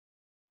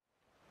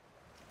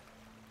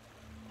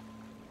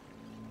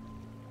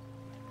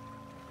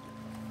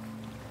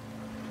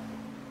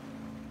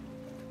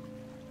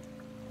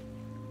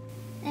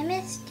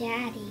Where's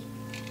Daddy?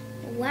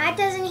 Why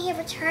doesn't he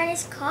return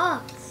his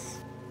calls?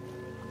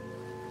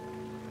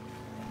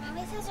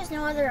 Mommy says there's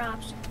no other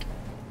option.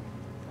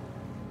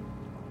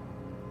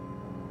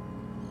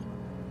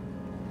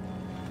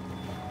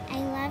 I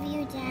love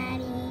you,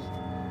 Daddy.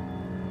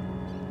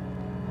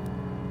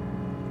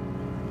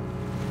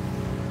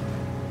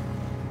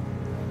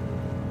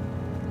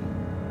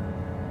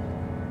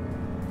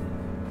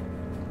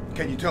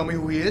 Can you tell me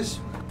who he is?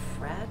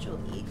 Fragile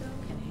ego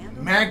can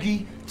handle.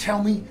 Maggie,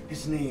 tell me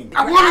his name.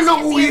 I want to know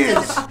who he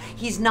is.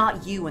 He's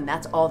not you, and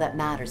that's all that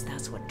matters.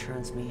 That's what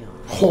turns me on.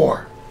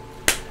 Whore.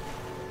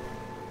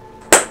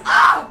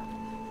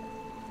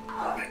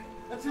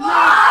 That's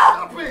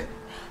enough. Stop it.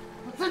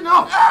 That's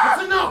enough.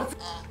 That's enough.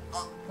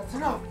 That's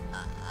enough.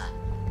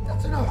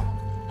 That's enough.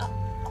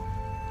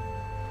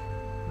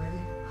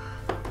 Maggie.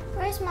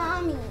 Where's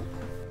Mommy?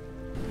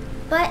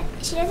 But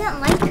she doesn't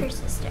like her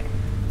sister.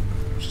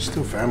 She's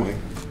still family.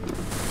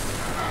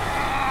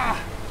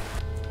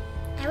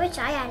 I wish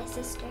I had a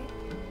sister.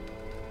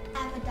 I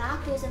have a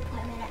doctor's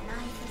appointment at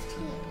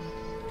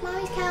 9:15.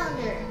 Mommy's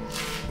calendar.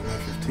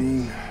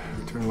 9:15.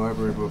 Return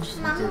library books.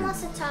 Mommy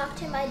wants to talk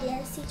to my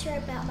dance teacher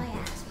about my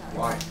asthma.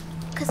 Why?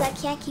 Because I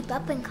can't keep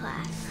up in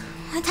class.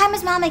 What time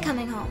is Mommy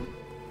coming home?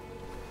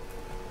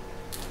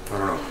 I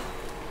don't know.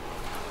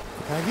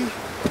 Maggie?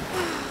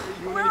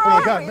 Where oh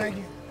my God, we?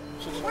 Maggie.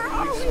 Where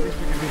are we?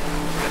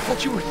 I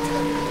thought you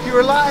were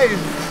alive.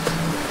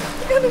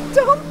 You're gonna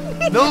dump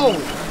me? No.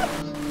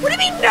 What do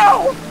you mean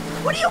no?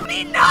 What do you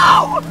mean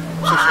no?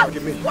 Sorry,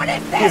 give me. What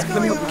is this? Here,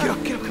 let me help you. Get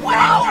up, get up. What is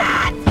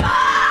that?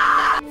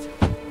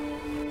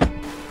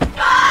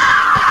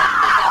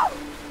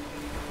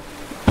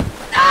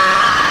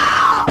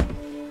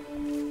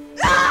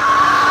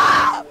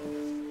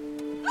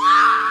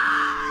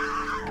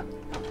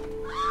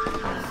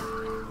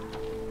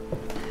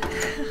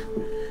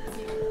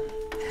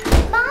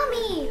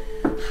 Mommy!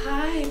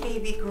 Hi,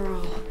 baby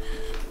girl.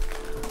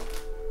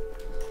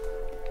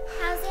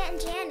 How's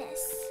Aunt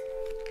Janice?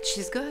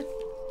 She's good.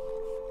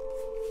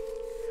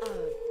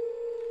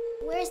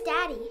 Where's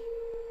Daddy?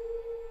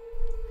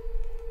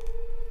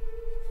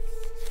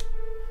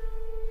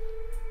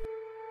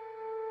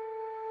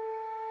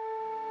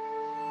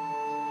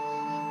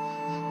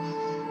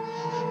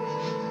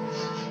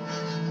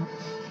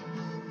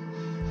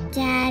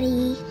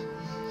 Daddy.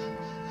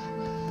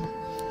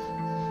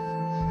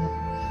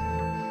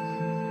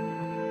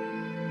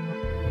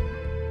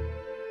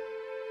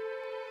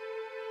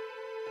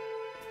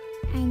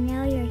 I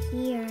know you're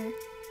here.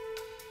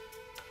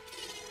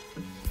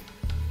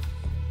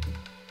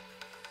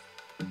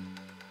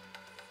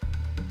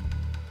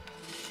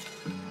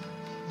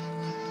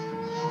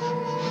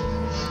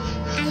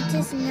 I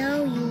just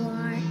know you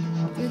are.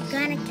 You're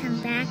gonna come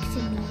back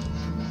to me.